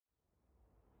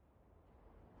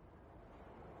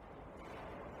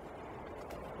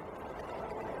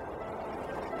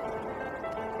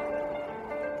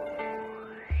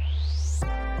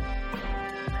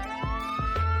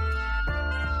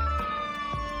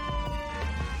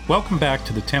Welcome back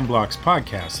to the 10 Blocks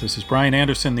podcast. This is Brian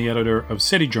Anderson, the editor of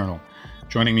City Journal.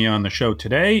 Joining me on the show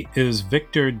today is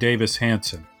Victor Davis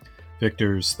Hanson.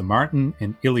 Victor's the Martin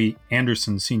and Illie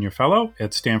Anderson Senior Fellow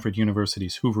at Stanford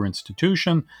University's Hoover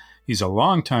Institution. He's a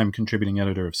longtime contributing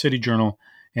editor of City Journal,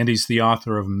 and he's the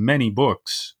author of many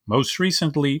books, most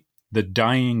recently, The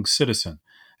Dying Citizen: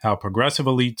 How Progressive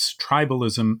Elites,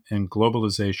 Tribalism, and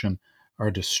Globalization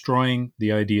Are Destroying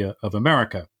the Idea of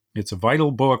America. It's a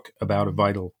vital book about a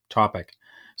vital topic.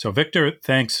 So, Victor,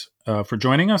 thanks for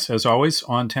joining us, as always,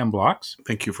 on 10 Blocks.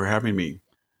 Thank you for having me.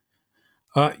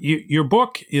 Your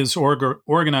book is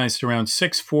organized around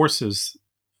 6 forces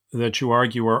that you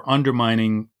argue are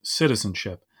undermining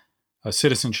citizenship.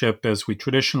 Citizenship as we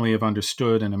traditionally have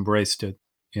understood and embraced it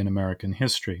in American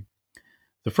history.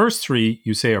 The first 3,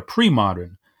 you say, are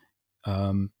pre-modern,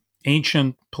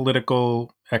 ancient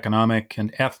political, economic,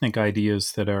 and ethnic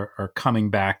ideas that are coming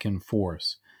back in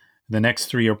force. The next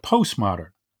 3 are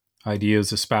postmodern,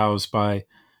 ideas espoused by,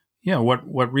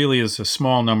 what really is a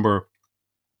small number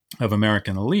of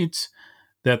American elites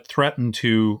that threaten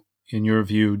to, in your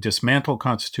view, dismantle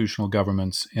constitutional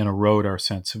governments and erode our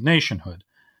sense of nationhood.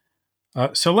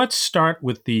 So let's start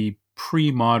with the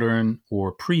pre-modern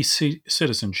or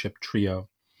pre-citizenship trio: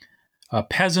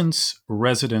 peasants,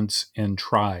 residents, and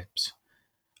tribes.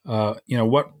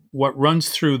 What runs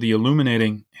through the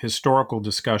illuminating historical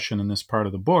discussion in this part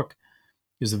of the book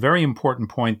is the very important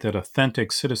point that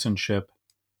authentic citizenship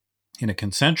in a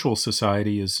consensual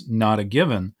society is not a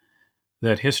given,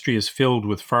 that history is filled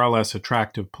with far less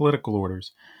attractive political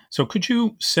orders. So could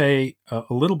you say a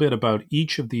little bit about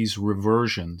each of these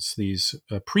reversions, these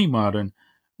pre-modern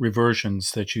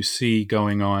reversions that you see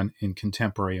going on in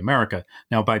contemporary America?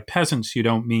 Now, by peasants, you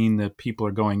don't mean that people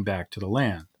are going back to the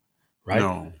land, right?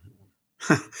 No.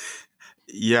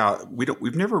 Yeah,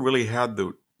 we've never really had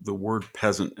the word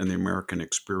peasant in the American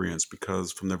experience,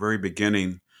 because from the very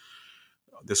beginning,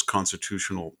 this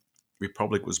constitutional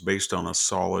republic was based on a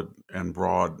solid and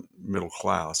broad middle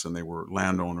class, and they were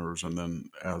landowners. And then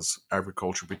as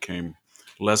agriculture became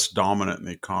less dominant in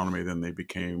the economy, then they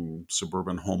became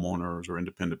suburban homeowners or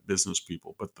independent business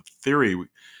people. But the theory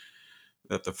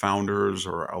that the founders,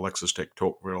 or Alexis de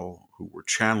Tocqueville, who were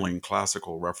channeling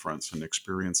classical reference and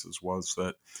experiences, was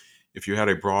that if you had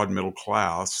a broad middle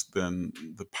class, then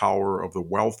the power of the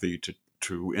wealthy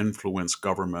to influence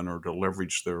government or to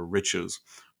leverage their riches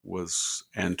was,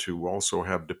 and to also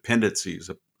have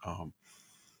dependencies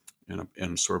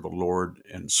in sort of a lord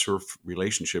and serf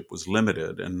relationship, was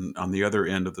limited. And on the other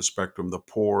end of the spectrum, the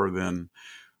poor then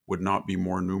would not be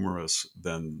more numerous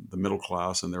than the middle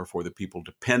class, and therefore the people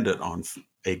dependent on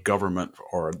a government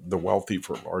or the wealthy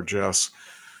for largesse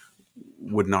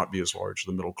would not be as large as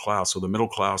the middle class. So the middle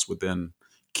class would then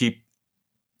keep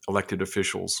elected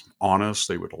officials honest.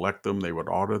 They would elect them. They would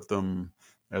audit them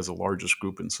as the largest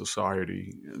group in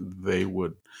society. They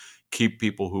would keep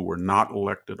people who were not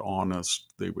elected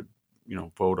honest. They would,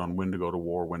 vote on when to go to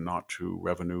war, when not to,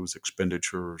 revenues,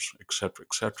 expenditures, et cetera,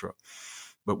 et cetera.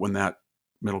 But when that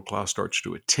middle class starts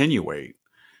to attenuate,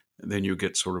 then you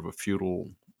get sort of a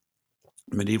feudal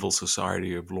medieval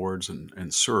society of lords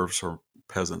and serfs, or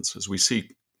peasants, as we see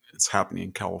it's happening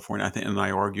in California. I think, and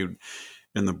I argued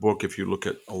in the book, if you look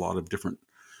at a lot of different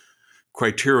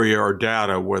criteria or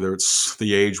data, whether it's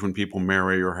the age when people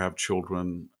marry or have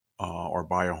children or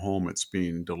buy a home, it's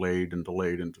being delayed and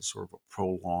delayed into sort of a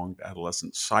prolonged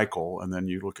adolescent cycle. And then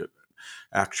you look at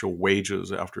actual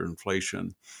wages after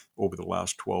inflation over the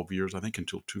last 12 years, I think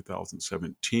until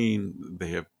 2017, they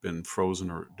have been frozen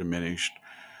or diminished.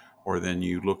 Or then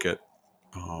you look at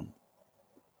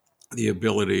the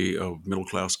ability of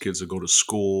middle-class kids to go to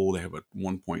school. They have a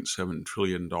 $1.7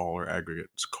 trillion aggregate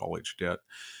college debt.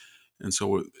 And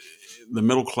so the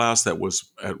middle class that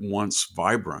was at once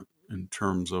vibrant in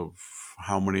terms of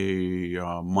how many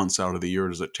months out of the year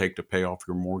does it take to pay off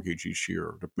your mortgage each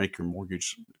year, to make your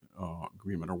mortgage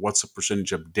agreement, or what's the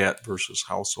percentage of debt versus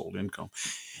household income,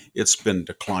 it's been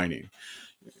declining.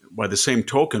 By the same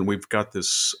token, we've got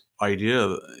this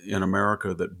idea in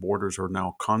America that borders are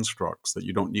now constructs, that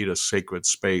you don't need a sacred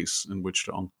space in which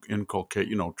to inculcate,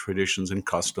 traditions and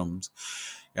customs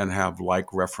and have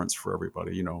like reference for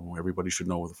everybody. Everybody should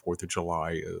know what the 4th of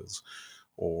July is,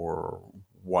 or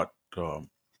what the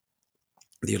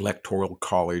Electoral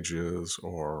College is,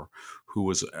 or who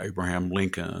was Abraham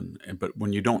Lincoln. But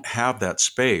when you don't have that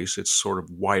space, it's sort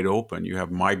of wide open. You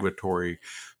have migratory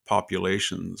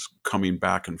populations coming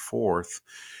back and forth.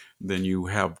 Then you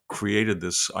have created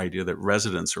this idea that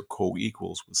residents are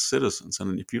co-equals with citizens.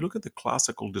 And if you look at the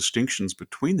classical distinctions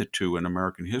between the two in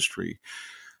American history,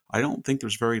 I don't think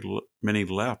there's many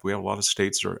left. We have a lot of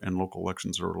states and local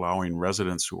elections that are allowing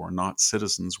residents who are not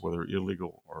citizens, whether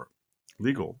illegal or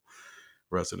legal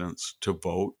residents, to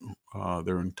vote.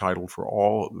 They're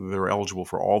eligible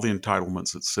for all the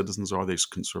entitlements that citizens are. They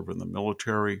can serve in the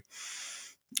military.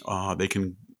 They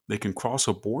can cross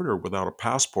a border without a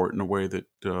passport in a way that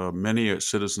many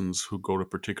citizens who go to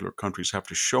particular countries have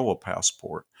to show a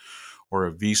passport or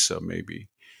a visa, maybe.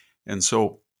 And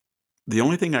so the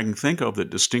only thing I can think of that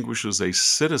distinguishes a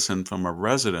citizen from a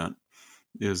resident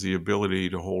is the ability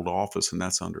to hold office, and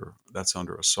that's under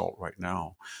assault right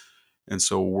now. And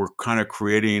so we're kind of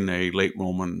creating a late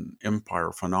Roman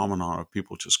Empire phenomenon of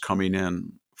people just coming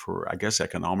in for, I guess,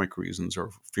 economic reasons or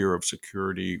fear of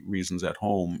security reasons at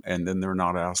home, and then they're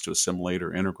not asked to assimilate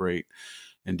or integrate.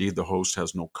 Indeed, the host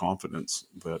has no confidence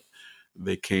that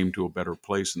they came to a better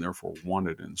place and therefore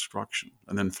wanted instruction.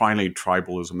 And then finally,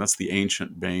 tribalism. That's the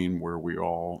ancient bane where we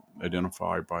all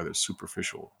identify by the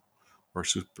superficial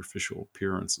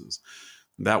appearances.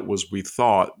 That was, we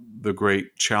thought, the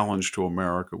great challenge to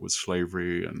America with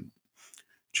slavery and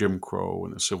Jim Crow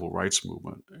and the civil rights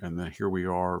movement. And then here we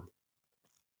are,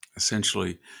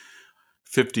 essentially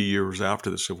 50 years after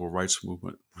the civil rights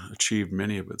movement achieved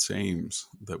many of its aims,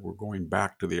 that we're going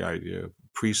back to the idea of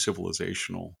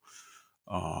pre-civilizational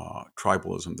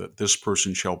tribalism, that this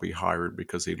person shall be hired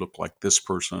because they look like this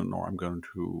person, or I'm going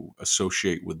to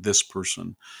associate with this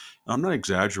person. And I'm not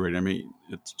exaggerating. I mean,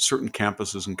 at certain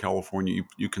campuses in California,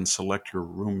 you can select your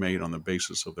roommate on the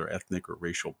basis of their ethnic or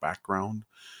racial background.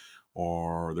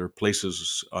 Or there are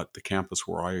places at the campus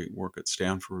where I work at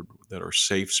Stanford that are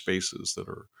safe spaces that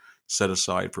are set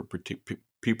aside for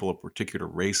people of particular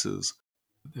races.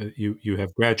 You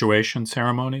have graduation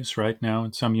ceremonies right now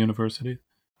in some universities.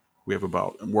 We have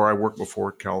about, where I worked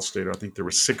before at Cal State, I think there were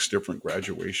 6 different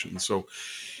graduations. So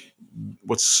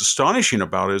what's astonishing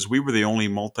about it is we were the only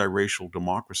multiracial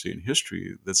democracy in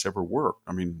history that's ever worked.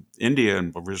 I mean, India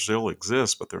and Brazil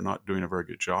exist, but they're not doing a very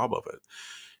good job of it.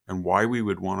 And why we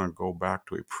would want to go back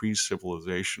to a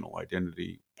pre-civilizational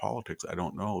identity politics, I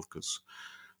don't know, because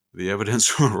the evidence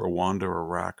from Rwanda,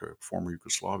 Iraq, or former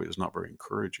Yugoslavia is not very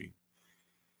encouraging.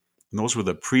 And those were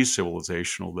the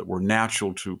pre-civilizational that were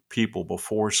natural to people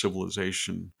before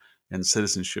civilization and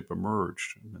citizenship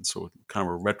emerged. And so kind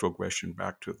of a retrogression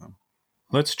back to them.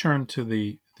 Let's turn to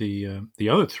the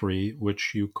other three,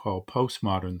 which you call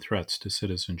postmodern threats to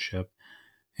citizenship.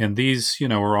 And these,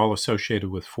 are all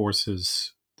associated with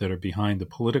forces that are behind the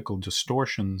political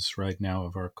distortions right now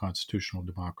of our constitutional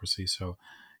democracy. So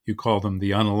you call them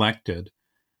the unelected,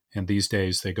 and these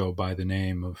days they go by the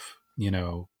name of,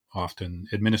 often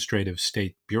administrative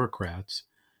state bureaucrats.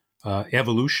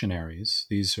 Evolutionaries,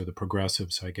 these are the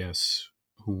progressives, I guess,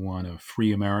 who want to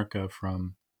free America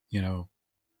from,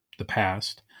 the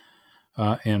past.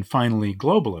 And finally,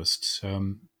 globalists.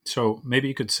 So maybe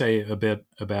you could say a bit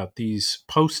about these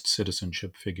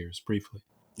post-citizenship figures briefly.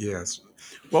 Yes.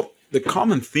 Well, the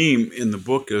common theme in the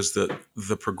book is that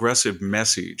the progressive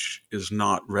message is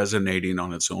not resonating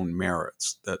on its own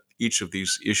merits, that each of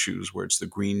these issues, where it's the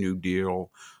Green New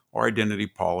Deal or identity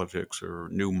politics or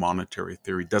new monetary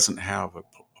theory, doesn't have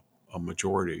a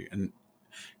majority, and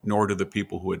nor do the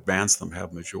people who advance them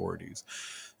have majorities.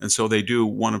 And so they do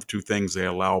one of two things. They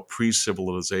allow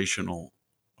pre-civilizational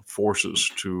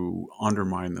forces to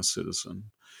undermine the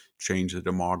citizen, change the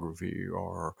demography,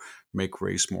 or make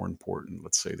race more important,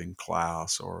 let's say, than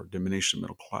class, or diminish the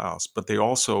middle class. But they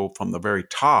also, from the very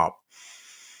top,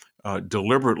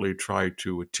 deliberately try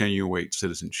to attenuate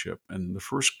citizenship. And the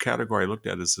first category I looked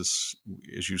at is this,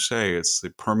 as you say, it's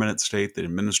the permanent state, the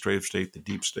administrative state, the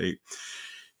deep state.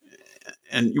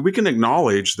 And we can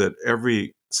acknowledge that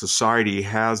every society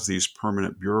has these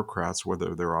permanent bureaucrats,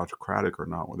 whether they're autocratic or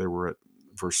not. Whether they were at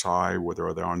Versailles,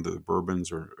 whether they're under the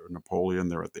Bourbons or Napoleon,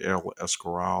 they're at the El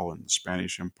Escorial in the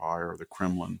Spanish Empire, or the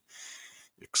Kremlin,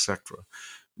 etc.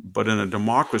 But in a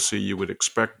democracy, you would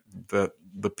expect that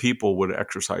the people would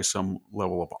exercise some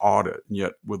level of audit. And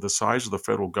yet, with the size of the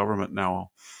federal government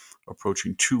now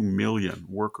approaching 2 million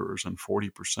workers and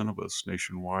 40% of us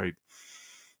nationwide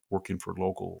working for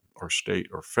local or state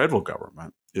or federal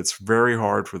government, it's very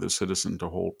hard for the citizen to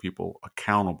hold people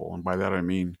accountable. And by that, I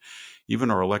mean,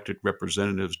 even our elected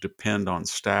representatives depend on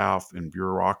staff and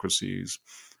bureaucracies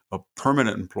of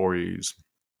permanent employees.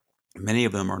 Many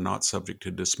of them are not subject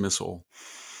to dismissal,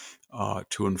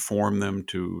 to inform them,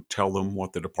 to tell them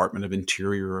what the Department of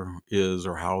Interior is,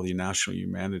 or how the National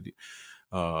Humanity,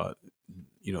 the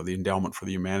Endowment for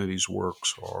the Humanities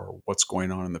works, or what's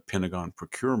going on in the Pentagon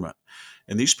procurement.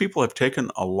 And these people have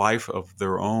taken a life of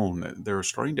their own. They're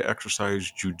starting to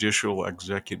exercise judicial,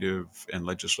 executive, and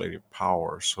legislative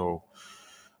power. So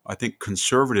I think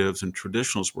conservatives and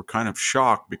traditionalists were kind of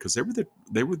shocked because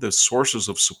they were the sources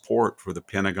of support for the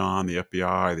Pentagon, the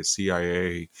FBI, the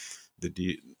CIA,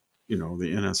 the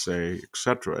NSA,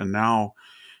 etc. And now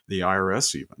the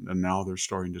IRS even, and now they're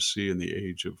starting to see in the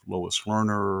age of Lois Lerner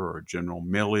or General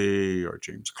Milley or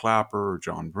James Clapper or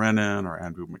John Brennan or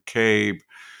Andrew McCabe,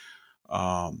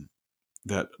 um,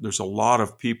 that there's a lot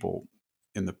of people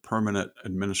in the permanent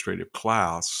administrative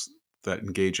class that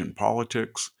engage in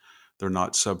politics. They're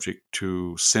not subject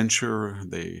to censure.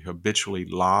 They habitually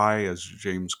lie, as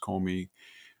James Comey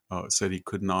said he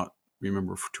could not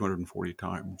remember for 240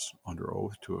 times under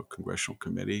oath to a congressional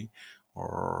committee.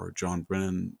 Or John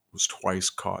Brennan was twice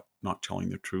caught not telling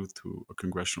the truth to a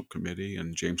congressional committee,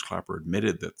 and James Clapper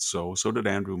admitted that. So did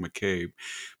Andrew McCabe.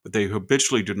 But they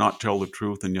habitually do not tell the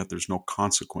truth, and yet there's no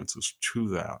consequences to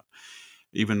that.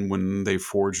 Even when they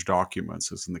forge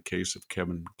documents, as in the case of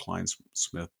Kevin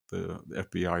Kleinsmith, the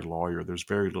FBI lawyer, there's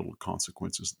very little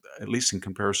consequences, at least in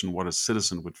comparison to what a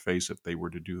citizen would face if they were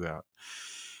to do that.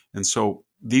 And so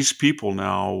these people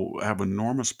now have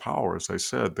enormous power. As I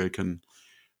said, they can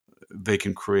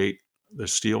create the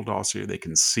Steele dossier, they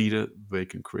can seed it, they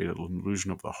can create an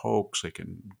illusion of the hoax, they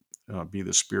can be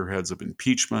the spearheads of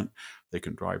impeachment, they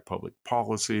can drive public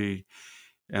policy.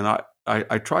 And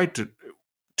I tried to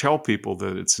tell people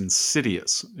that it's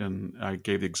insidious. And I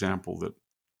gave the example that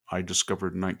I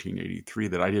discovered in 1983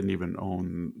 that I didn't even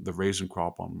own the raisin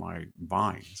crop on my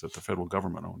vines, that the federal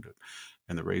government owned it.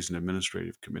 And the Raisin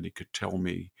Administrative Committee could tell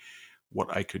me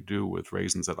what I could do with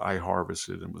raisins that I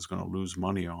harvested and was going to lose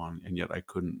money on, and yet I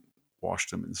couldn't wash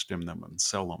them and stem them and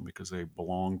sell them because they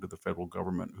belonged to the federal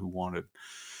government, who wanted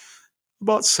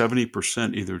about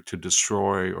 70% either to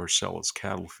destroy or sell as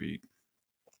cattle feed.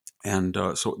 And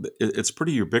so it's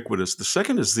pretty ubiquitous. The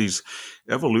second is these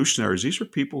evolutionaries. These are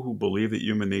people who believe that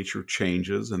human nature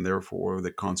changes, and therefore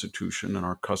the Constitution and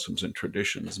our customs and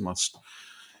traditions must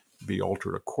be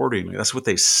altered accordingly. That's what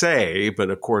they say,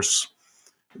 but of course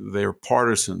they're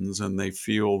partisans, and they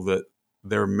feel that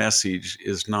their message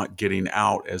is not getting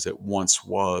out as it once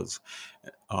was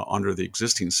under the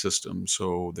existing system.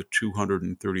 So the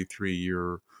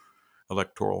 233-year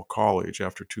electoral college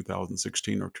after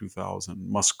 2016 or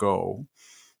 2000 must go,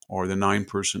 or the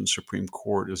 9-person Supreme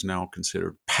Court is now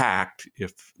considered packed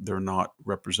if they're not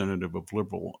representative of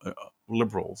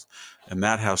liberals, and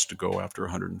that has to go after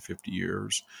 150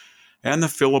 years. And the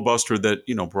filibuster that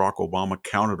Barack Obama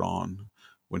counted on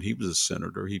when he was a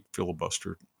senator, he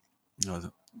filibustered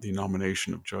the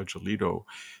nomination of Judge Alito.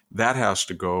 That has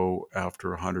to go after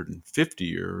 150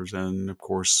 years. And of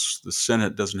course, the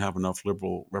Senate doesn't have enough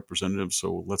liberal representatives,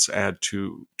 so let's add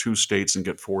two states and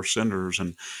get 4 senators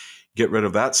and get rid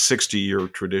of that 60-year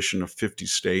tradition of 50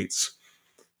 states.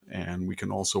 And we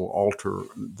can also alter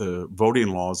the voting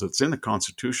laws that's in the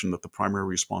Constitution, that the primary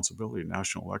responsibility of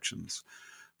national elections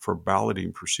for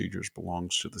balloting procedures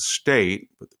belongs to the state.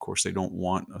 But of course, they don't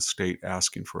want a state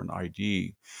asking for an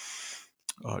ID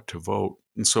to vote.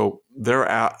 And so they're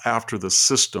after the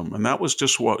system. And that was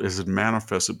just what is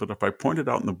manifested. But if I pointed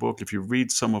out in the book, if you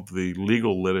read some of the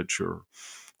legal literature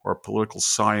or political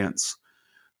science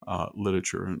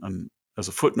literature, and as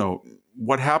a footnote,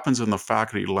 what happens in the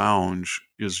faculty lounge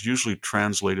is usually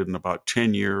translated in about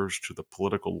 10 years to the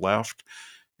political left,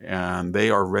 and they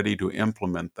are ready to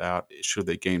implement that should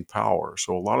they gain power.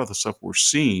 So a lot of the stuff we're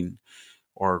seeing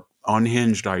are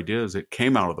unhinged ideas that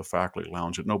came out of the faculty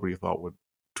lounge that nobody thought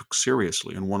took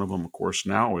seriously. And one of them, of course,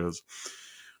 now is,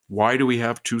 why do we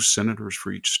have 2 senators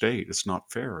for each state? It's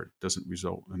not fair. It doesn't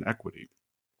result in equity.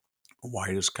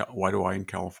 Why do I in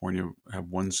California have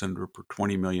 1 senator per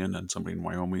 20 million and somebody in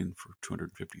Wyoming for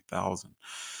 250,000?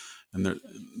 And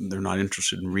they're not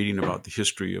interested in reading about the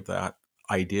history of that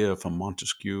idea from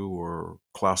Montesquieu or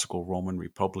classical Roman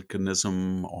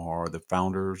republicanism or the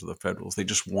founders of the Federalists. They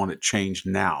just want it changed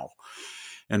now.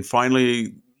 And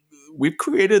finally, we've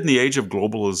created in the age of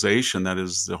globalization, that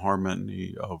is the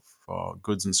harmony of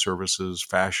goods and services,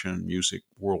 fashion, music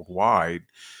worldwide,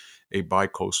 a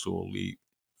bicoastal elite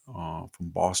from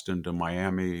Boston to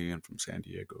Miami and from San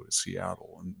Diego to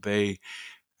Seattle. And they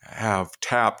have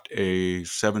tapped a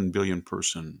 7 billion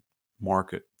person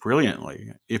market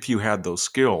brilliantly if you had those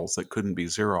skills that couldn't be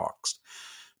Xeroxed.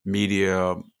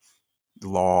 Media,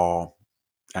 law,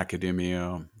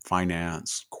 academia,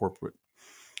 finance, corporate,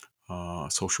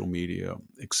 social media,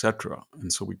 etc.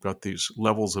 And so we've got these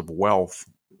levels of wealth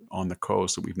on the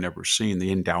coast that we've never seen.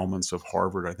 The endowments of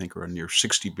Harvard, I think, are near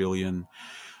 60 billion.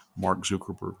 Mark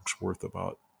Zuckerberg's worth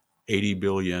about 80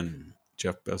 billion.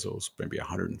 Jeff Bezos, maybe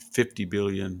 150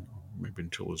 billion, maybe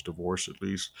until his divorce at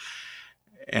least.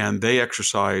 And they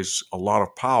exercise a lot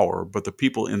of power, but the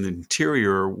people in the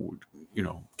interior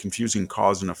confusing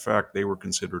cause and effect, they were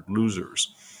considered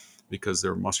losers because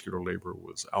their muscular labor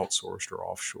was outsourced or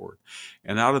offshore.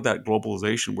 And out of that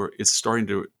globalization, where it's starting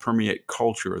to permeate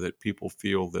culture, that people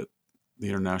feel that the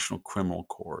International Criminal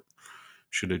Court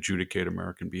should adjudicate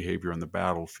American behavior on the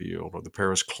battlefield, or the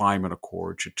Paris Climate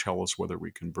Accord should tell us whether we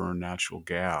can burn natural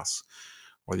gas,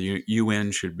 or the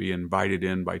UN should be invited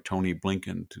in by Tony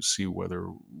Blinken to see whether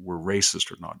we're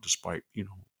racist or not, despite,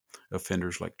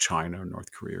 offenders like China,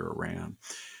 North Korea, or Iran.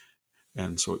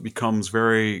 And so it becomes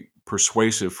very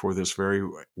persuasive for this very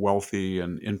wealthy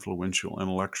and influential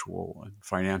intellectual and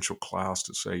financial class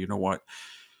to say, you know what,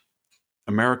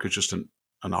 America's just an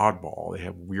oddball. They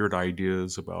have weird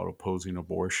ideas about opposing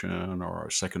abortion or our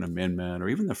Second Amendment or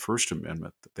even the First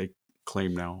Amendment that they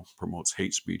claim now promotes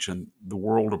hate speech. And the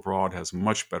world abroad has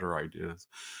much better ideas.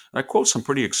 And I quote some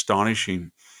pretty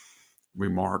astonishing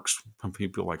remarks from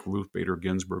people like Ruth Bader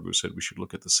Ginsburg, who said we should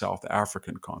look at the South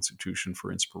African Constitution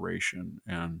for inspiration,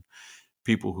 and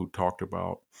people who talked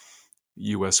about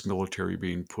U.S. military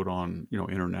being put on,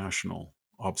 international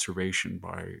observation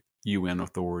by UN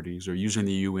authorities, or using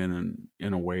the UN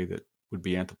in a way that would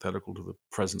be antithetical to the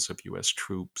presence of U.S.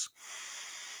 troops.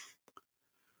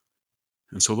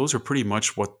 And so those are pretty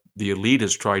much what the elite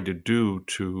has tried to do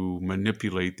to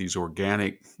manipulate these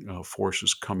organic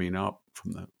forces coming up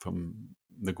from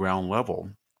the ground level.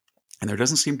 And there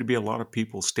doesn't seem to be a lot of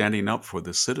people standing up for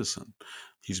the citizen.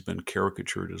 He's been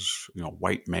caricatured as,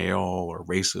 white male or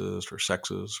racist or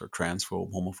sexist or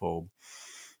transphobe, homophobe.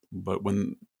 But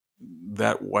when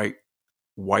that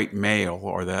white male,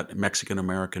 or that Mexican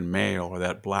American male, or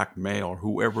that black male, or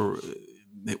whoever,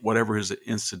 whatever his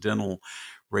incidental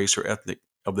race or ethnic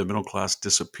of the middle class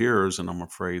disappears, and I'm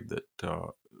afraid that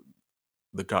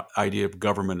the idea of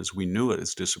government as we knew it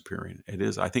is disappearing. It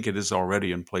is. I think it is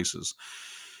already in places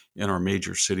in our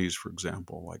major cities, for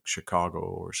example, like Chicago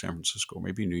or San Francisco,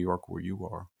 maybe New York, where you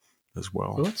are as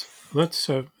well. Well, let's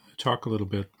talk a little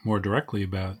bit more directly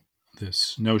about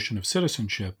this notion of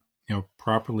citizenship.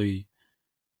 Properly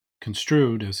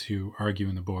construed, as you argue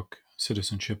in the book,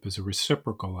 citizenship is a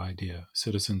reciprocal idea.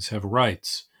 Citizens have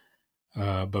rights,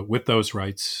 but with those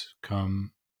rights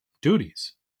come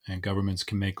duties, and governments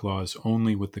can make laws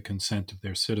only with the consent of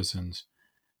their citizens,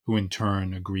 who in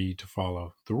turn agree to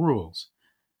follow the rules.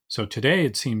 So today,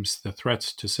 it seems the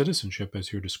threats to citizenship,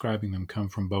 as you're describing them, come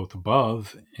from both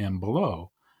above and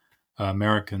below.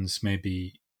 Americans may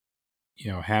be,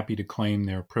 happy to claim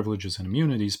their privileges and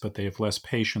immunities, but they have less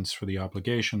patience for the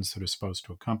obligations that are supposed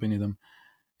to accompany them.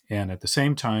 And at the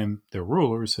same time, their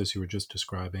rulers, as you were just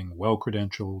describing,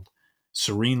 well-credentialed,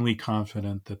 serenely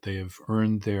confident that they have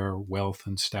earned their wealth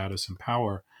and status and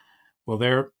power, well,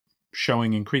 they're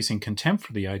showing increasing contempt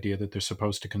for the idea that they're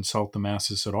supposed to consult the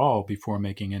masses at all before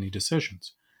making any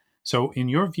decisions. So, in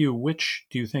your view, which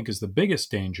do you think is the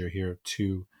biggest danger here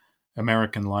to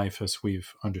American life as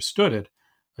we've understood it?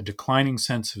 A declining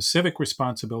sense of civic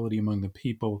responsibility among the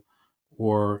people,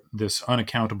 or this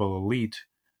unaccountable elite,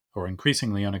 or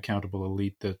increasingly unaccountable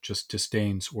elite that just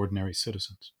disdains ordinary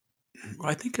citizens?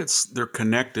 I think they're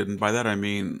connected, and by that I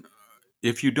mean,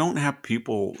 if you don't have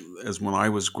people, as when I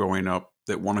was growing up,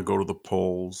 that want to go to the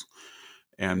polls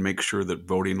and make sure that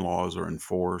voting laws are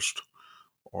enforced,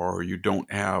 or you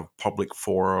don't have public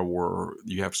fora where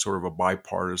you have sort of a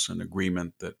bipartisan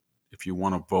agreement that if you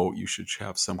want to vote, you should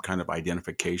have some kind of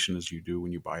identification, as you do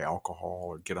when you buy alcohol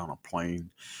or get on a plane.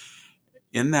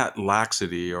 In that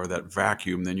laxity or that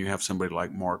vacuum, then you have somebody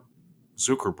like Mark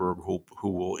Zuckerberg who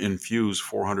will infuse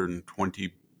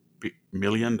 $420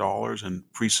 million in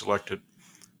pre-selected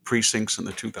precincts in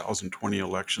the 2020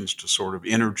 elections to sort of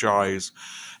energize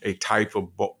a type of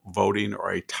voting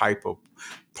or a type of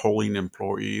polling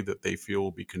employee that they feel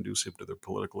will be conducive to their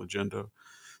political agenda.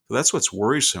 So that's what's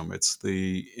worrisome. It's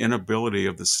the inability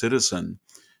of the citizen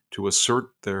to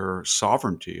assert their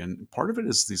sovereignty. And part of it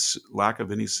is this lack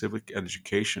of any civic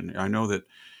education. I know that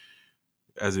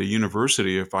as a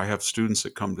university, if I have students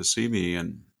that come to see me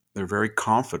and they're very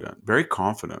confident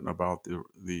about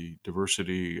the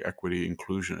diversity, equity,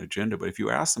 inclusion agenda. But if you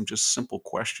ask them just simple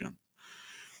questions,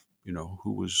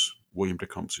 who was William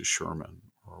Tecumseh Sherman,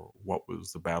 or what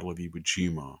was the Battle of Iwo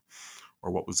Jima,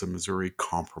 or what was the Missouri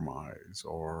Compromise,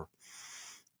 or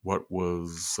what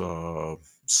was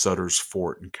Sutter's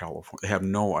Fort in California. They have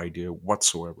no idea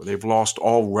whatsoever. They've lost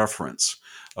all reference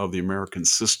of the American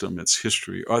system, its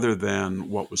history, other than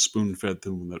what was spoon-fed to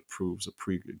them that proves a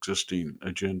pre-existing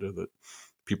agenda that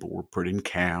people were put in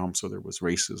camps or there was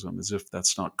racism, as if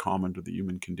that's not common to the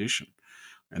human condition.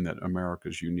 and that America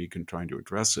is unique in trying to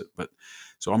address it. But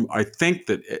so I think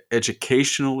that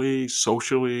educationally,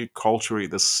 socially, culturally,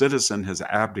 the citizen has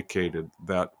abdicated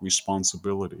that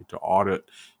responsibility to audit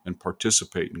and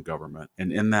participate in government.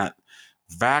 And in that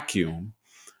vacuum,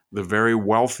 the very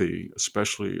wealthy,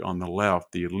 especially on the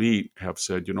left, the elite, have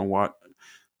said, you know what?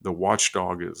 The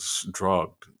watchdog is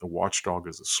drugged. The watchdog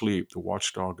is asleep. The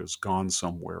watchdog has gone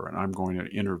somewhere, and I'm going to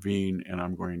intervene and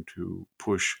I'm going to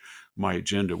push my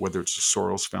agenda, whether it's the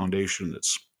Soros Foundation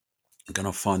that's going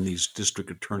to fund these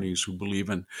district attorneys who believe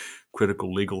in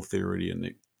critical legal theory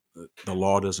and the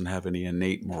law doesn't have any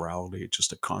innate morality. It's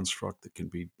just a construct that can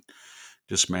be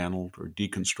dismantled or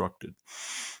deconstructed.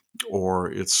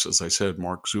 Or it's, as I said,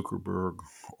 Mark Zuckerberg,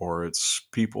 or it's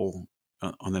people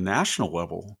on the national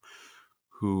level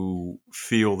who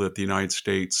feel that the United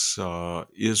States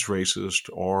is racist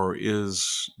or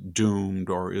is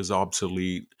doomed or is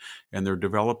obsolete. And they're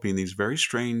developing these very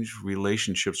strange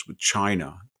relationships with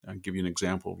China. I'll give you an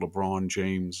example. LeBron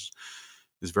James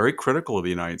is very critical of the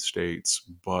United States,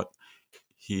 but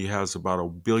he has about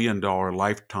 $1 billion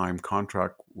lifetime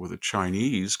contract with the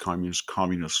Chinese communist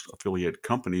affiliate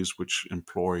companies, which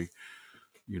employ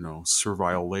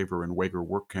servile labor in Uyghur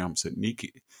work camps at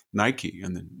Nike.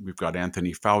 And then we've got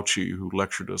Anthony Fauci, who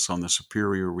lectured us on the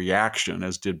superior reaction,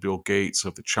 as did Bill Gates,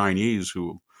 of the Chinese,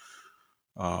 who,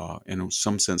 in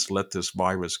some sense, let this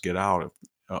virus get out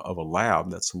of a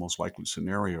lab. That's the most likely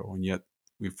scenario. And yet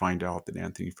we find out that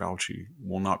Anthony Fauci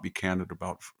will not be candid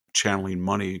about channeling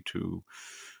money to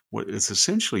what is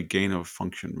essentially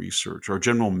gain-of-function research. Or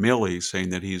General Milley saying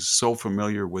that he's so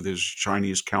familiar with his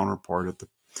Chinese counterpart at the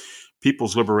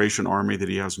People's Liberation Army that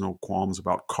he has no qualms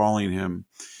about calling him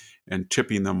and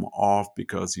tipping them off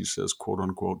because he says, quote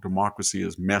unquote, democracy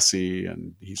is messy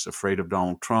and he's afraid of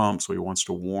Donald Trump, so he wants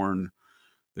to warn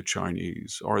the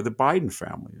Chinese. Or the Biden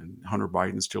family, and Hunter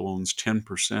Biden still owns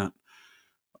 10%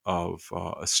 of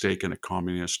a stake in a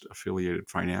communist affiliated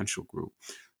financial group.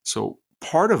 So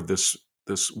part of this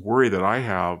worry that I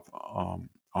have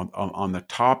on the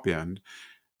top end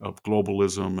of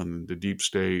globalism and the deep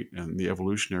state and the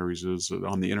evolutionaries is that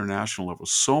on the international level,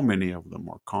 so many of them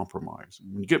are compromised.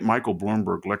 When you get Michael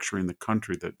Bloomberg lecturing the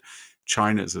country that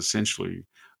China is essentially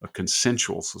a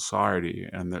consensual society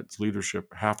and that its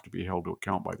leadership have to be held to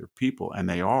account by their people, and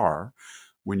they are,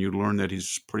 when you learn that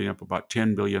he's putting up about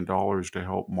 $10 billion to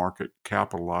help market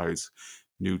capitalize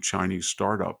new Chinese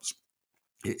startups,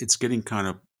 it's getting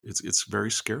it's very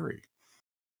scary.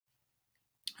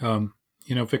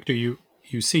 Victor, you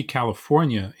see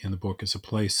California in the book as a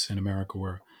place in America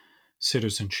where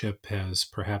citizenship has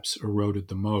perhaps eroded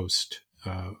the most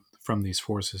from these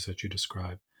forces that you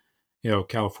describe.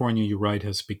 California, you write,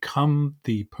 has become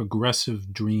the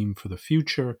progressive dream for the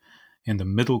future and the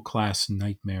middle-class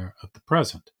nightmare of the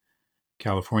present.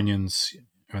 Californians,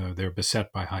 they're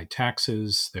beset by high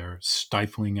taxes, they're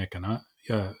stifling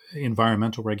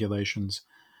environmental regulations,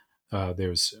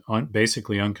 there's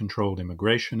basically uncontrolled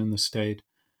immigration in the state,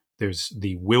 there's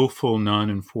the willful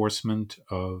non-enforcement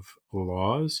of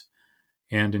laws,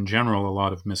 and in general, a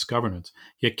lot of misgovernance.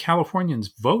 Yet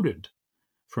Californians voted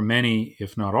for many,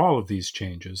 if not all, of these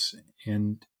changes,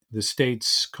 and the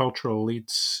state's cultural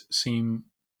elites seem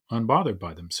unbothered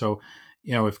by them. So,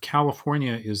 if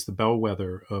California is the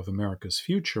bellwether of America's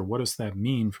future, what does that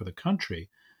mean for the country?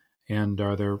 And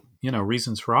are there,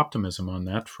 reasons for optimism on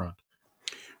that front?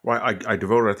 Well, I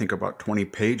devoted, I think, about 20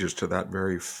 pages to that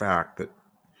very fact that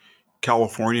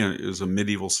California is a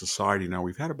medieval society now.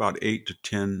 We've had about 8 to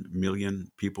 10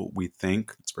 million people, we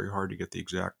think. It's very hard to get the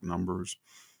exact numbers,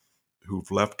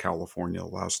 who've left California the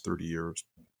last 30 years.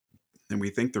 And we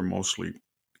think they're mostly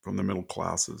from the middle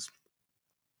classes.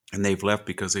 And they've left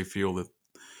because they feel that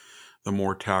the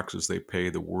more taxes they pay,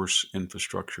 the worse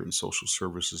infrastructure and social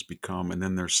services become. And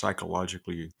then they're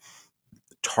psychologically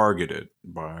targeted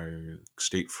by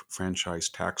state franchise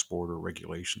tax board or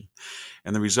regulation.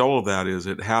 And the result of that is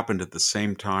it happened at the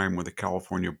same time when the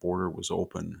California border was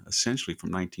open, essentially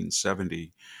from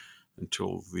 1970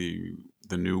 until the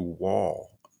new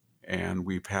wall. And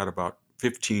we've had about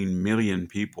 15 million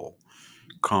people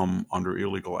come under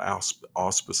illegal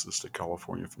auspices to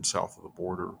California from south of the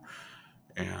border.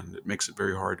 And it makes it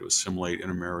very hard to assimilate,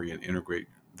 intermarry, and integrate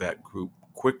that group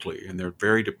quickly. And they're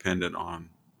very dependent on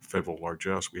federal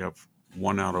largesse. We have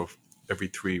 1 out of every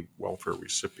 3 welfare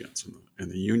recipients in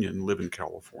the union live in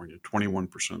California.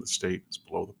 21% of the state is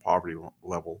below the poverty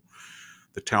level.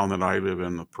 The town that I live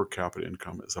in, the per capita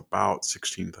income is about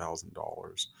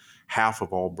 $16,000. Half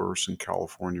of all births in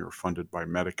California are funded by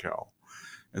Medi-Cal.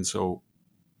 And so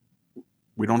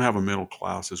we don't have a middle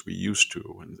class as we used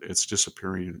to, and it's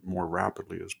disappearing more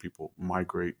rapidly as people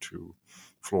migrate to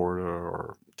Florida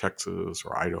or Texas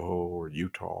or Idaho or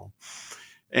Utah.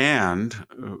 And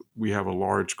we have a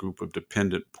large group of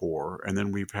dependent poor. And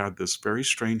then we've had this very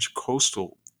strange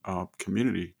coastal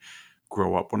community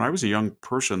grow up. When I was a young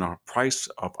person, a price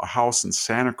of a house in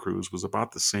Santa Cruz was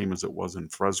about the same as it was in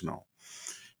Fresno,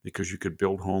 because you could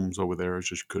build homes over there as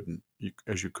you could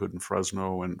in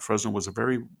Fresno. And Fresno was a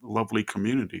very lovely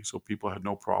community, so people had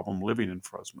no problem living in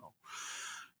Fresno.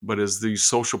 But as these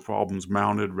social problems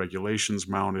mounted, regulations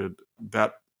mounted,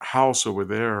 that house over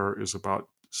there is about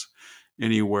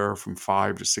anywhere from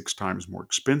 5 to 6 times more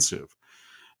expensive.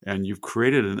 And you've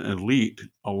created an elite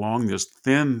along this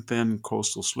thin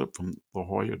coastal slip from La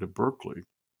Jolla to Berkeley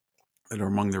that are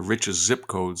among the richest zip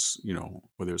codes,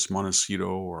 whether it's Montecito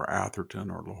or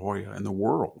Atherton or La Jolla in the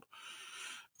world,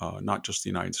 not just the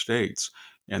United States.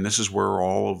 And this is where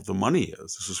all of the money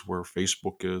is. This is where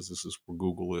Facebook is. This is where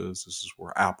Google is. This is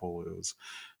where Apple is.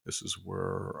 This is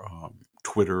where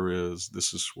Twitter is.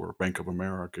 This is where Bank of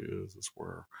America is. This is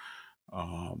where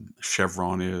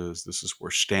Chevron is. This is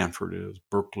where Stanford is.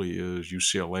 Berkeley is.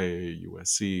 UCLA,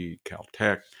 USC,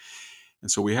 Caltech.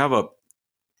 And so we have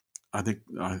I think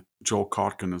Joel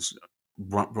Kotkin has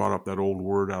brought up that old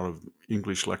word out of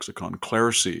English lexicon,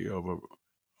 clerisy,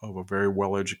 of a very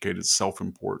well-educated,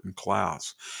 self-important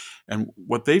class. And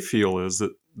what they feel is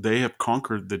that they have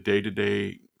conquered the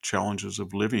day-to-day challenges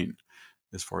of living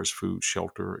as far as food,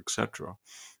 shelter, etc.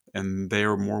 And they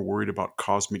are more worried about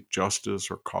cosmic justice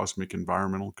or cosmic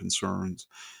environmental concerns.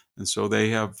 And so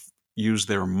they have used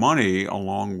their money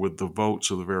along with the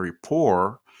votes of the very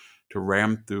poor to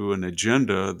ram through an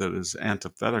agenda that is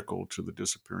antithetical to the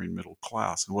disappearing middle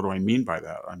class. And what do I mean by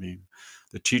that? I mean,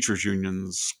 the teachers'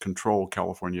 unions control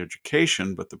California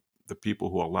education, but the people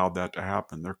who allowed that to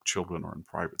happen, their children are in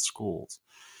private schools.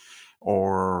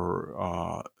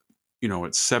 Or,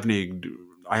 it's 70.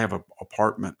 I have an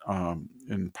apartment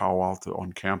in Palo Alto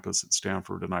on campus at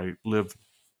Stanford, and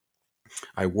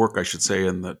I work, I should say,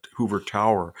 in the Hoover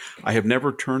Tower. I have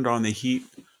never turned on the heat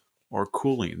or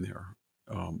cooling there.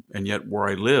 And yet where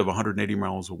I live, 180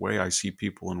 miles away, I see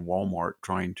people in Walmart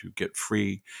trying to get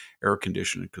free air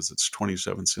conditioning because it's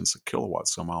 27 cents a kilowatt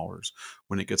some hours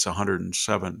when it gets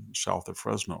 107 south of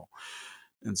Fresno.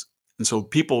 And so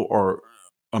people are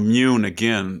immune,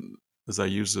 again, as I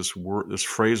use this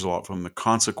phrase a lot, from the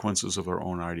consequences of their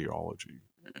own ideology,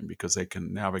 and because they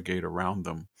can navigate around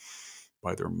them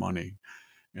by their money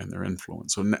and their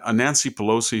influence. So Nancy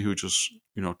Pelosi, who just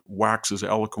waxes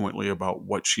eloquently about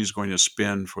what she's going to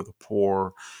spend for the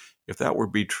poor, if that were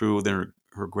to be true, then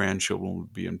her grandchildren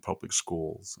would be in public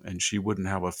schools, and she wouldn't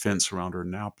have a fence around her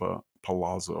Napa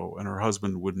palazzo, and her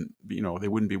husband wouldn't be, they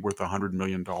wouldn't be worth $100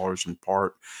 million, in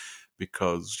part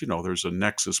because there's a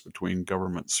nexus between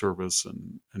government service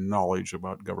and knowledge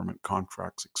about government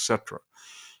contracts, etc.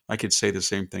 I could say the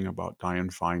same thing about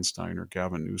Dianne Feinstein or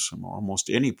Gavin Newsom or almost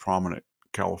any prominent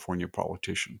California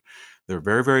politician. They're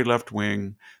very, very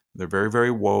left-wing, they're very,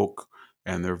 very woke,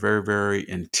 and they're very, very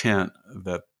intent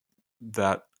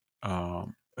that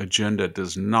agenda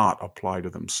does not apply to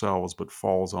themselves but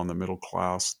falls on the middle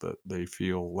class that they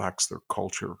feel lacks their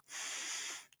culture,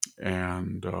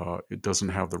 and it doesn't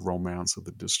have the romance of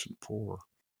the distant poor.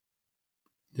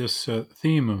 This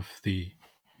theme of the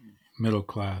middle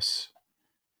class,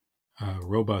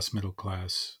 robust middle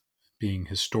class, being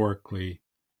historically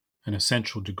an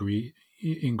essential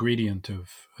ingredient of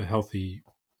a healthy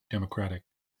democratic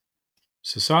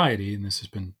society, and this has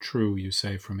been true, you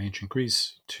say, from ancient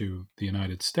Greece to the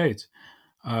United States.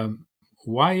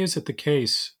 Why is it the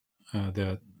case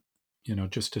that,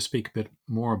 just to speak a bit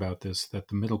more about this, that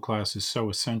the middle class is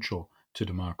so essential to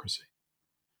democracy?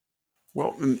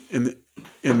 Well, in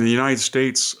the United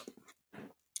States,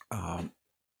 I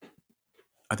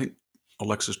think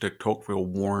Alexis de Tocqueville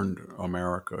warned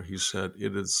America. He said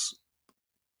it is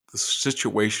the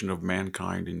situation of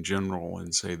mankind in general,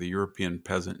 and say the European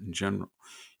peasant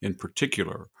in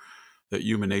particular, that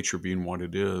human nature being what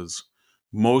it is,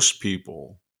 most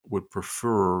people would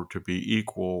prefer to be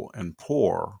equal and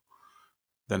poor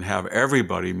than have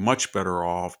everybody much better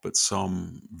off, but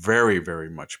some very, very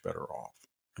much better off.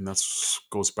 And that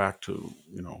goes back to,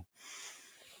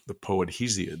 the poet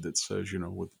Hesiod that says,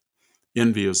 with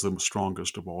envy is the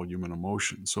strongest of all human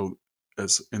emotions. So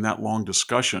as in that long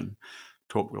discussion,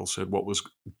 Tocqueville said what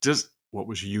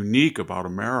was unique about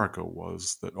America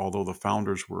was that although the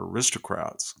founders were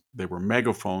aristocrats, they were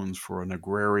megaphones for an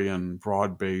agrarian,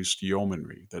 broad-based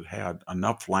yeomanry that had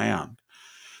enough land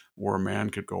where a man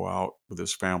could go out with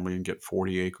his family and get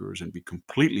 40 acres and be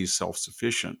completely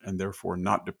self-sufficient and therefore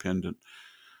not dependent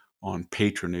on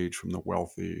patronage from the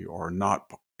wealthy, or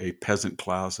not a peasant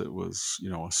class that was,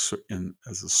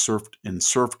 as a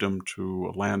serfdom to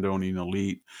a landowning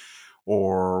elite,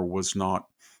 or was not,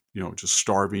 just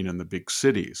starving in the big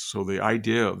cities. So the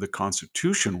idea of the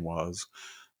Constitution was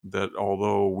that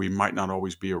although we might not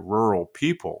always be a rural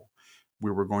people,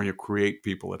 we were going to create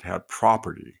people that had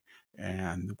property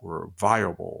and were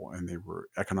viable and they were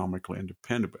economically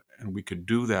independent. And we could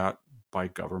do that by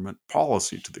government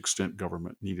policy to the extent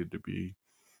government needed to be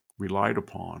relied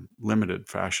upon, limited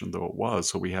fashion though it was.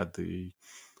 So we had the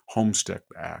Homestead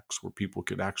Acts where people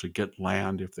could actually get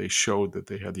land if they showed that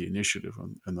they had the initiative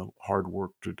and the hard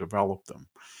work to develop them.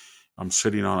 I'm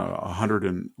sitting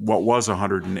on what was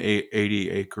 180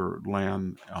 acre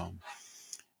land,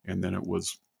 and then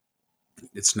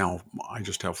it's now, I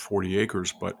just have 40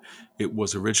 acres, but it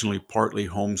was originally partly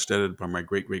homesteaded by my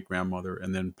great great grandmother,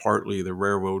 and then partly the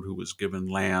railroad, who was given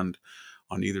land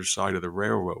on either side of the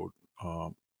railroad,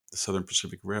 the Southern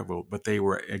Pacific Railroad. But they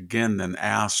were again then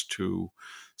asked to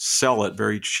sell it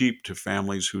very cheap to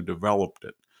families who developed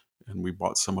it. And we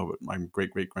bought some of it. My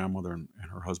great great grandmother and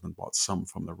her husband bought some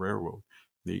from the railroad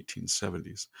in the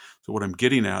 1870s. So, what I'm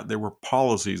getting at, there were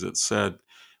policies that said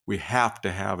we have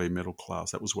to have a middle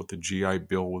class. That was what the GI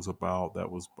Bill was about. That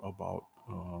was about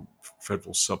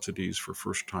federal subsidies for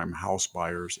first-time house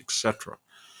buyers, etc.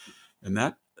 And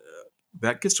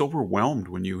that gets overwhelmed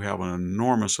when you have an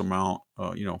enormous amount,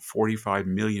 45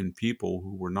 million people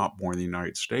who were not born in the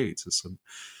United States.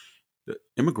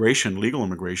 Immigration, legal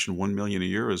immigration, 1 million a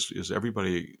year is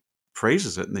everybody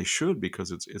praises it, and they should,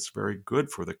 because it's very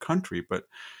good for the country. But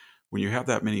when you have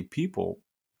that many people,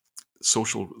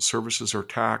 social services are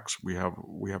taxed. We have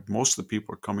most of the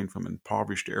people are coming from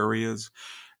impoverished areas,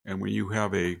 and when you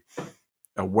have a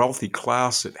wealthy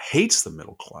class that hates the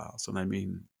middle class, and I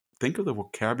mean, think of the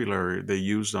vocabulary they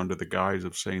used under the guise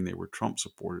of saying they were Trump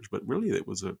supporters, but really it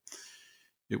was an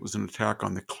attack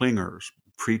on the clingers,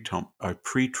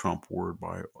 pre-Trump word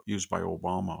used by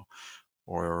Obama,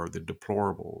 or the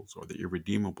deplorables, or the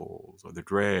irredeemables, or the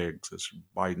dregs, as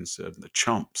Biden said, and the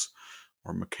chumps,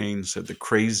 or McCain said the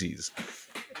crazies.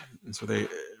 And so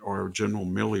or General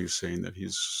Milley saying that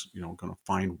he's, going to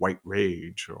find white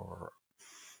rage, or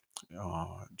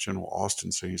General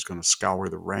Austin saying he's going to scour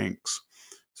the ranks.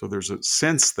 So there's a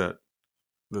sense that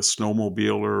the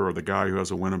snowmobiler, or the guy who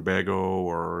has a Winnebago,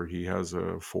 or he has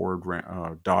a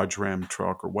Dodge Ram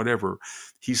truck, or whatever,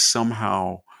 he's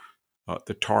somehow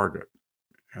the target.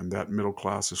 And that middle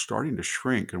class is starting to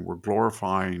shrink, and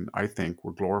I think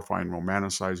we're glorifying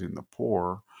romanticizing the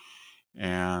poor,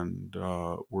 and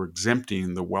we're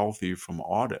exempting the wealthy from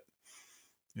audit.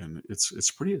 And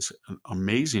it's pretty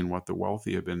amazing what the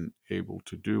wealthy have been able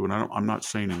to do. And I'm not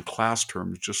saying in class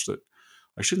terms, just that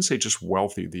I shouldn't say just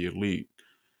wealthy, the elite.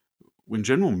 When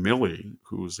General Milley,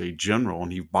 who is a general,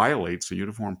 and he violates the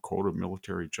Uniform Code of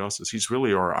Military Justice, he's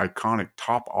really our iconic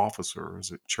top officer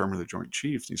as a chairman of the Joint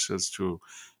Chiefs. He says to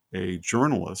a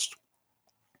journalist,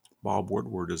 Bob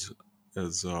Woodward,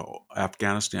 as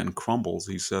Afghanistan crumbles,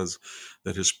 he says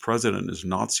that his president is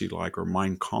Nazi-like or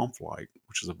Mein Kampf-like,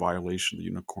 which is a violation of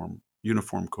the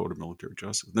Uniform Code of Military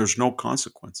Justice. There's no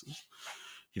consequences.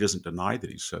 He doesn't deny that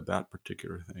he said that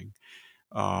particular thing.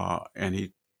 And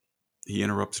he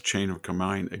interrupts the chain of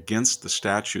command against the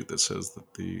statute that says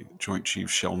that the Joint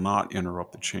Chiefs shall not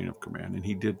interrupt the chain of command. And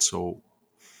he did so.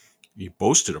 He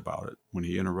boasted about it when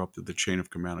he interrupted the chain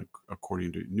of command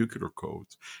according to nuclear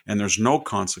codes. And there's no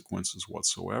consequences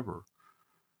whatsoever.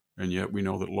 And yet we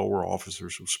know that lower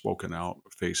officers who've spoken out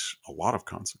face a lot of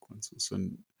consequences.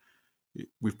 And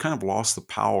we've kind of lost the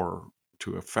power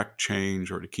to affect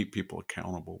change or to keep people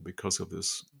accountable because of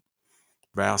this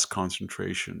vast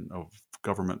concentration of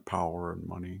government power and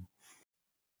money.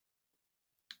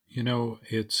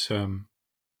 It's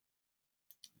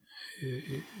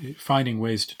finding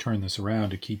ways to turn this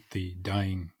around to keep the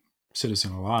dying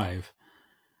citizen alive.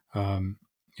 I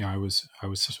was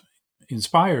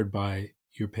inspired by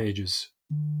your pages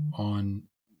in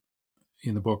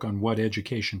the book on what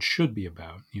education should be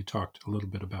about. You talked a little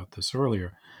bit about this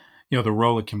earlier. The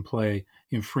role it can play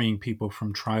in freeing people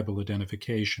from tribal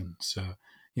identifications.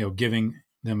 Giving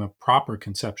them a proper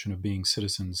conception of being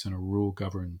citizens in a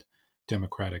rule-governed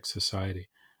democratic society.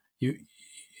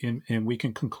 And we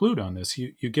can conclude on this.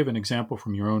 You give an example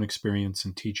from your own experience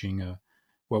in teaching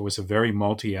what was a very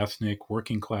multi-ethnic,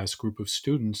 working-class group of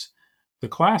students the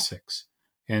classics.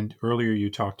 And earlier you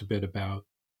talked a bit about,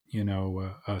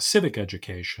 civic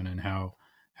education and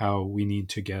how we need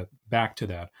to get back to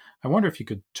that. I wonder if you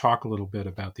could talk a little bit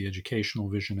about the educational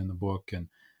vision in the book and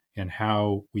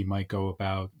how we might go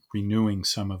about renewing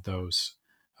some of those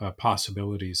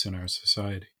possibilities in our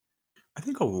society. I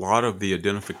think a lot of the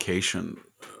identification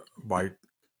by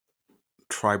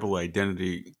tribal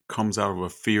identity comes out of a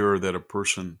fear that a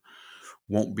person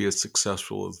won't be as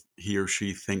successful as he or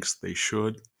she thinks they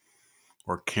should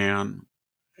or can.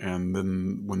 And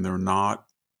then when they're not,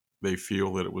 they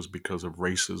feel that it was because of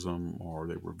racism or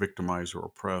they were victimized or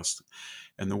oppressed.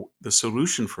 And the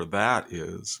solution for that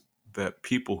is that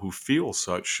people who feel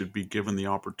such should be given the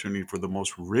opportunity for the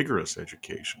most rigorous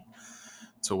education.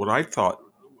 So, what I thought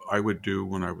I would do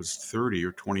when I was 30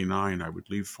 or 29, I would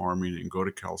leave farming and go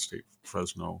to Cal State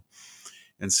Fresno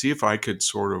and see if I could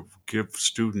sort of give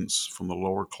students from the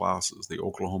lower classes, the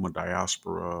Oklahoma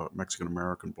diaspora, Mexican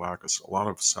American, Black, a lot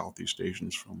of Southeast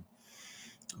Asians from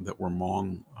that were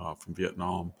Hmong from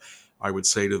Vietnam, I would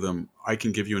say to them, I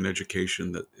can give you an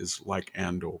education that is like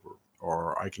Andover,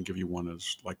 or I can give you one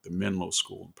that's like the Menlo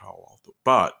School in Palo Alto,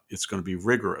 but it's going to be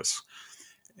rigorous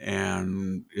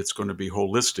and it's going to be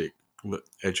holistic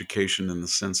education in the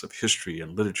sense of history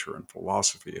and literature and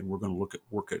philosophy. And we're going to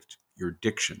work at your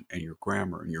diction and your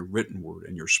grammar and your written word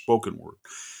and your spoken word.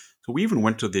 So we even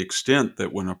went to the extent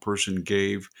that when a person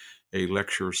gave a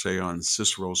lecture, say on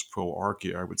Cicero's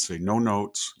Proarchia, I would say, no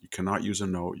notes. You cannot use a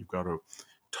note. You've got to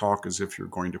talk as if you're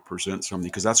going to present something,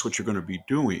 because that's what you're going to be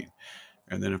doing.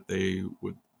 And then if they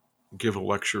would give a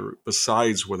lecture,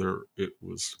 besides whether it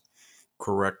was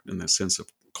correct in the sense of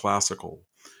classical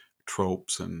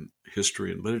tropes and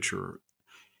history and literature,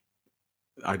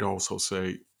 I'd also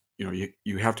say,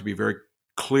 you have to be very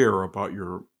clear about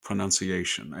your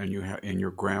pronunciation and and your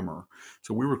grammar.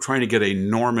 So we were trying to get a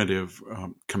normative,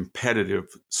 competitive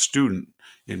student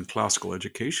in classical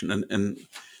education, and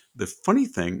the funny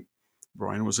thing,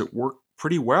 Brian, was it worked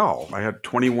pretty well. I had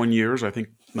 21 years. I think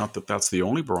not that that's the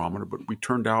only barometer, but we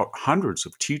turned out hundreds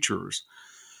of teachers,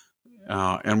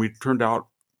 and we turned out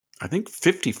I think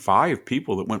 55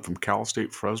 people that went from Cal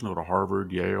State Fresno to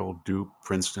Harvard, Yale, Duke,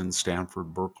 Princeton,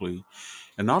 Stanford, Berkeley,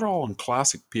 and not all in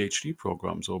classic PhD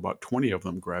programs, though about 20 of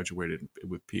them graduated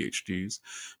with PhDs,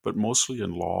 but mostly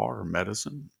in law or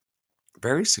medicine.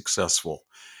 Very successful.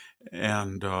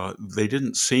 And they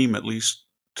didn't seem, at least,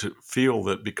 to feel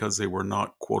that because they were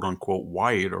not quote unquote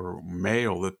white or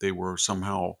male, that they were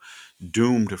somehow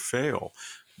doomed to fail.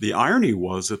 The irony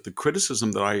was that the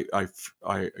criticism that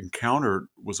I encountered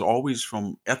was always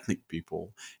from ethnic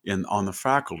people on the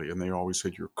faculty, and they always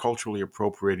said, you're culturally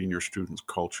appropriating your students'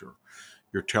 culture.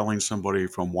 You're telling somebody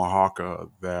from Oaxaca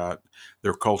that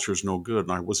their culture is no good,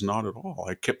 and I was not at all.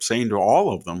 I kept saying to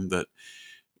all of them that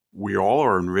we all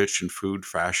are enriched in food,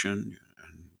 fashion,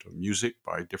 and music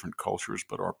by different cultures,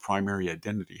 but our primary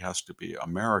identity has to be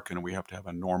American, and we have to have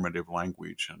a normative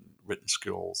language and written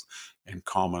skills and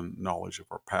common knowledge of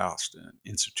our past and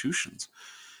institutions.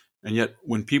 And yet,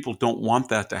 when people don't want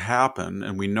that to happen,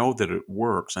 and we know that it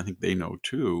works, I think they know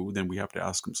too, then we have to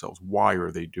ask themselves, why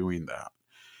are they doing that?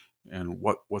 And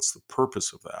what's the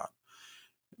purpose of that?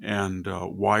 And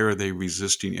why are they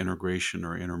resisting integration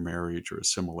or intermarriage or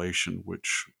assimilation,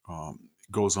 which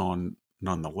goes on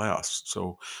nonetheless?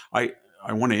 So I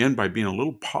I want to end by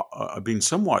being being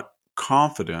somewhat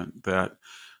confident that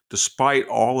despite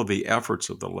all of the efforts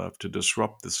of the left to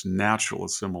disrupt this natural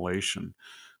assimilation,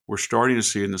 we're starting to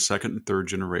see in the second and third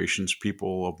generations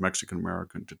people of Mexican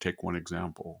American, to take one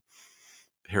example,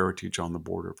 heritage on the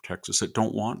border of Texas, that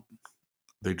don't want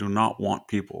they do not want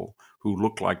people who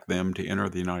look like them to enter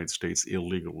the United States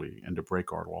illegally and to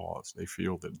break our laws. They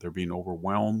feel that they're being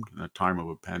overwhelmed in a time of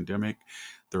a pandemic.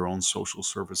 Their own social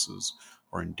services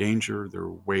are in danger. Their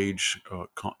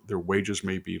wages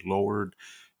may be lowered,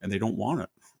 and they don't want it.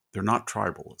 They're not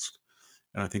tribalist,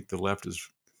 and I think the left is,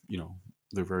 you know,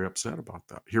 they're very upset about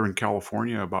that. Here in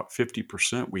California, about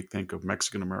 50% we think of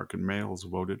Mexican American males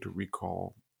voted to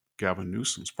recall Gavin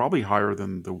Newsom's, probably higher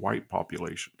than the white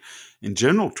population. In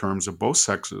general terms of both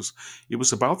sexes, it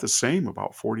was about the same,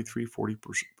 about 43,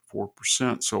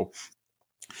 44%. So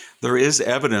there is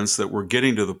evidence that we're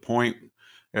getting to the point,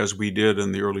 as we did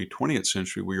in the early 20th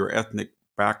century, where your ethnic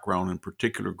background in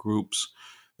particular groups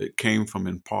that came from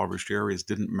impoverished areas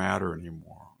didn't matter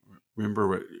anymore.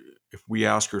 Remember, if we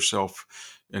ask ourselves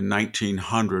in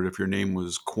 1900 if your name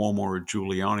was Cuomo or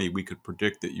Giuliani, we could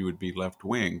predict that you would be left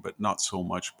wing, but not so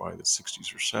much by the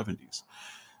 60s or 70s.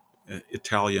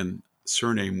 Italian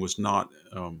surname was not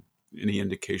any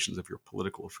indications of your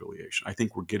political affiliation. I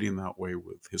think we're getting that way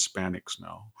with Hispanics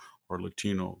now, or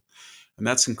Latino, and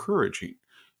that's encouraging.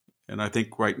 And I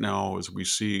think right now, as we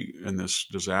see in this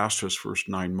disastrous first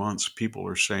 9 months, people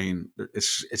are saying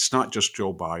it's not just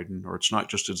Joe Biden, or it's not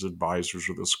just his advisors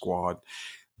or the squad.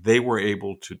 They were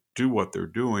able to do what they're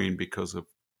doing because of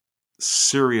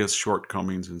serious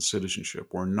shortcomings in citizenship.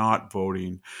 We're not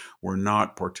voting. We're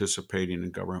not participating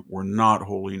in government. We're not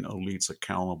holding elites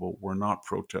accountable. We're not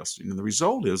protesting. And the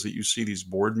result is that you see these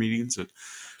board meetings that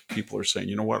people are saying,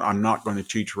 you know what, I'm not going to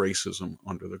teach racism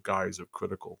under the guise of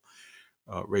critical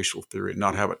racial theory and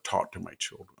not have it taught to my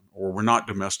children. Or we're not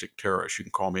domestic terrorists. You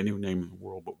can call me any name in the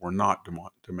world, but we're not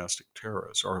domestic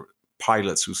terrorists. Or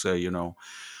pilots who say,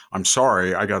 I'm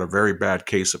sorry, I got a very bad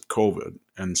case of COVID,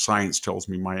 and science tells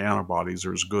me my antibodies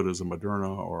are as good as a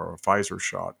Moderna or a Pfizer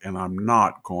shot, and I'm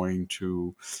not going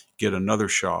to get another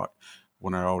shot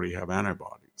when I already have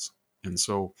antibodies. And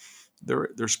so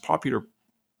there's popular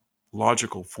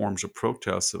logical forms of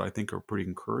protest that I think are pretty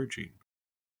encouraging.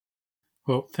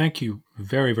 Well, thank you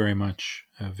very, very much,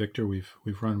 Victor. We've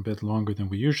run a bit longer than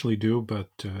we usually do, but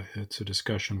it's a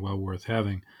discussion well worth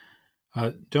having.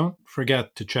 Don't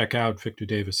forget to check out Victor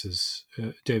Davis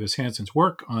Hanson's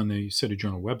work on the City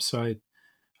Journal website.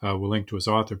 We'll link to his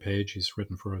author page. He's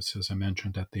written for us, as I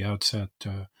mentioned at the outset,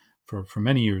 for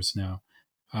many years now.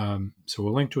 So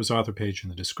we'll link to his author page in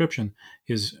the description.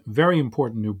 His very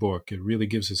important new book, it really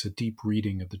gives us a deep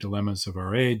reading of the dilemmas of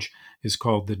our age, is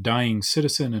called The Dying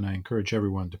Citizen, and I encourage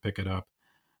everyone to pick it up.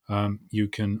 You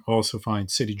can also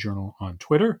find City Journal on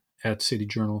Twitter,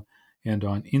 @CityJournal, and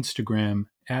on Instagram,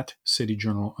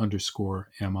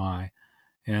 @CityJournal_MI.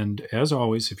 And as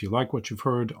always, if you like what you've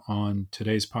heard on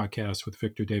today's podcast with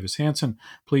Victor Davis Hanson,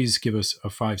 please give us a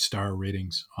 5-star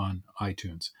ratings on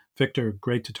iTunes. Victor,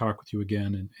 great to talk with you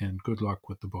again, and good luck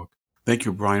with the book. Thank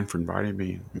you, Brian, for inviting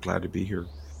me. I'm glad to be here.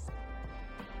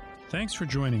 Thanks for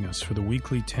joining us for the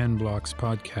weekly 10 Blocks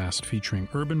podcast featuring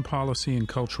urban policy and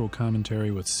cultural commentary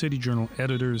with City Journal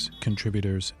editors,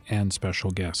 contributors, and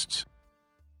special guests.